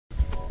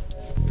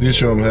The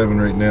issue I'm having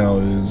right now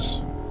is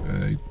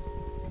I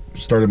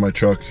started my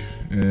truck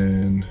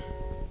and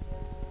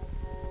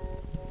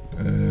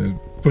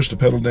pushed the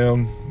pedal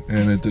down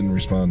and it didn't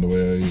respond the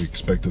way I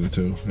expected it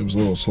to. It was a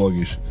little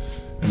sluggish,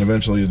 and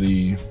eventually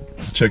the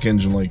check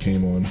engine light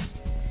came on.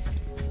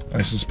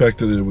 I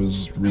suspected it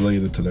was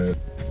related to that.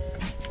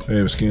 I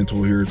have a scan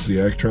tool here. It's the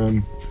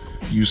Actron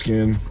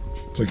U-Scan.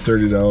 It's like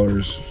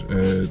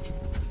 $30 at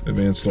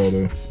Advanced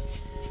Auto.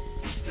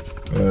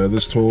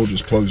 This tool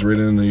just plugs right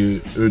in the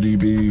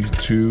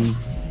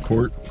odbII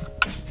port.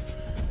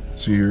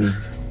 See here,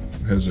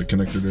 it has a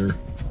connector there.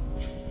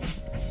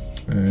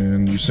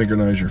 And you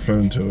synchronize your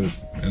phone to it,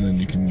 and then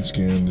you can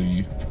scan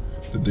the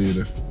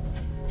data.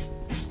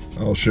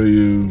 I'll show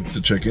you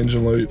the check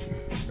engine light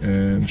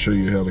and show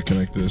you how to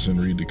connect this and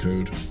read the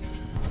code.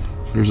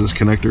 There's this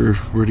connector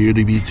where the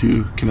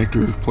odbII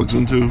connector plugs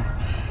into.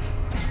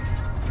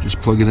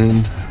 Just plug it in.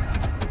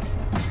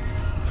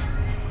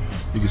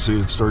 You can see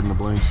it's starting to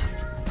blink.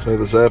 So I have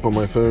this app on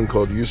my phone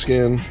called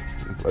U-Scan.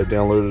 I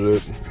downloaded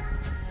it.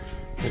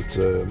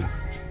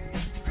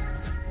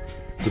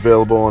 It's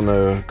available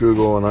on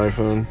Google and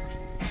iPhone,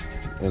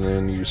 and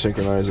then you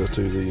synchronize it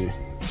to the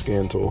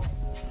scan tool.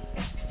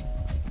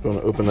 I'm going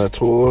to open that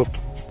tool up.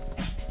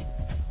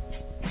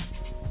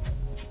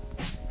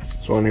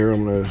 So on here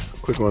I'm going to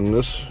click on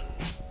this.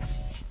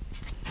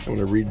 I'm going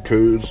to read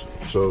codes,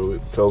 so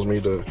it tells me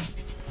to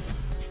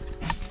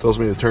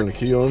turn the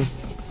key on.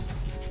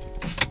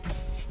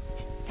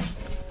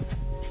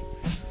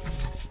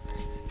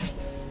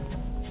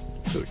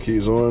 So the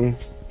key's on.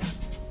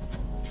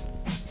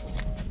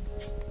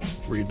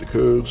 Read the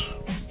codes.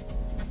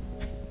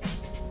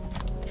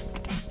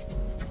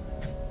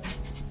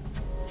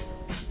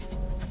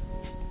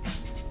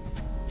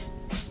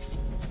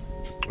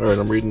 Alright,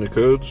 I'm reading the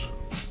codes.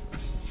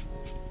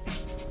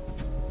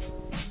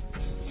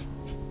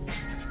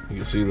 You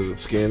can see that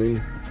it's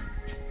scanning.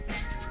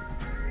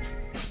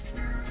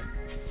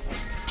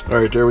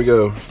 Alright, there we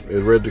go.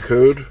 It read the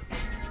code.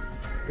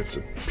 It's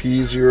a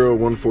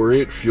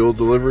P0148 fuel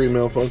delivery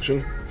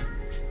malfunction.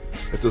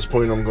 At this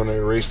point I'm going to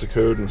erase the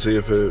code and see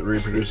if it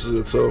reproduces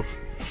itself.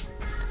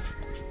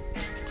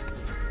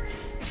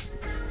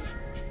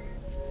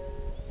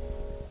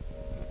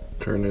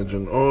 Turn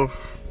engine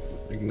off,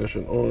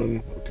 ignition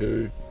on,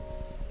 okay.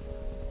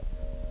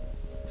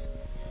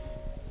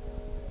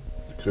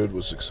 The code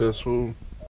was successful.